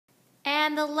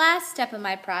And the last step of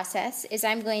my process is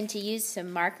I'm going to use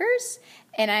some markers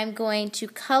and I'm going to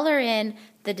color in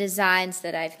the designs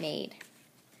that I've made.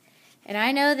 And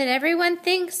I know that everyone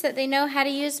thinks that they know how to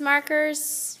use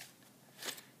markers,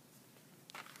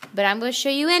 but I'm going to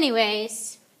show you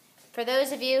anyways, for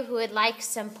those of you who would like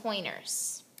some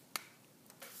pointers.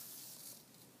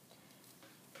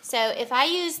 So if I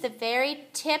use the very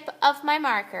tip of my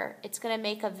marker, it's going to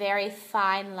make a very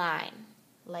fine line,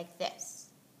 like this.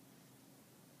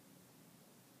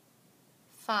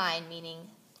 Fine meaning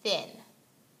thin.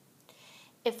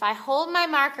 If I hold my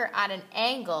marker at an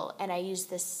angle and I use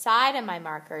the side of my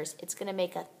markers, it's going to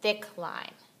make a thick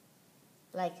line,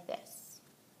 like this.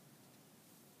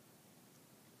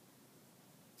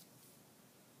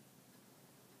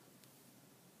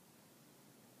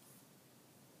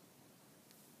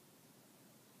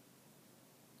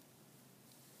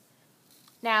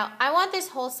 Now, I want this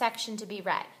whole section to be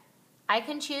red. I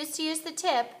can choose to use the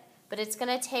tip, but it's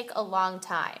going to take a long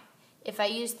time. If I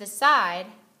use the side,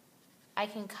 I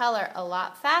can color a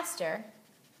lot faster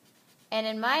and,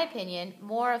 in my opinion,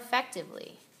 more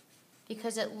effectively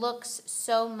because it looks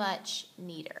so much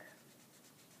neater.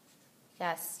 You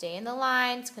gotta stay in the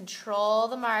lines, control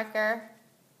the marker.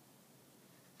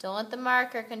 Don't let the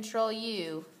marker control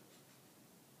you.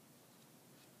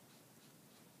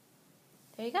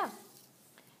 There you go.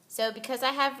 So because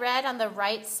I have red on the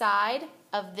right side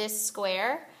of this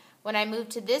square, when I move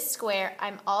to this square,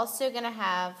 I'm also going to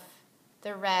have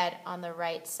the red on the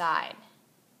right side.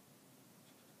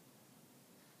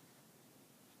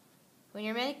 When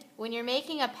you're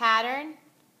making a pattern,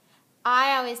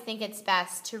 I always think it's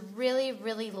best to really,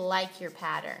 really like your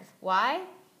pattern. Why?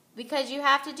 Because you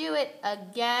have to do it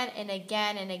again and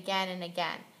again and again and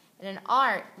again. And in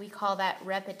art, we call that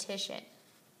repetition.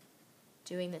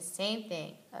 Doing the same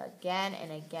thing again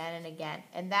and again and again.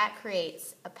 And that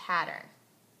creates a pattern.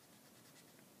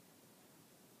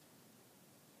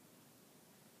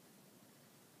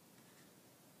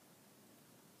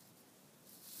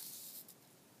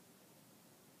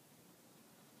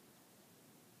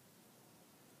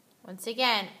 Once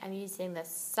again, I'm using the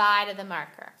side of the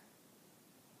marker.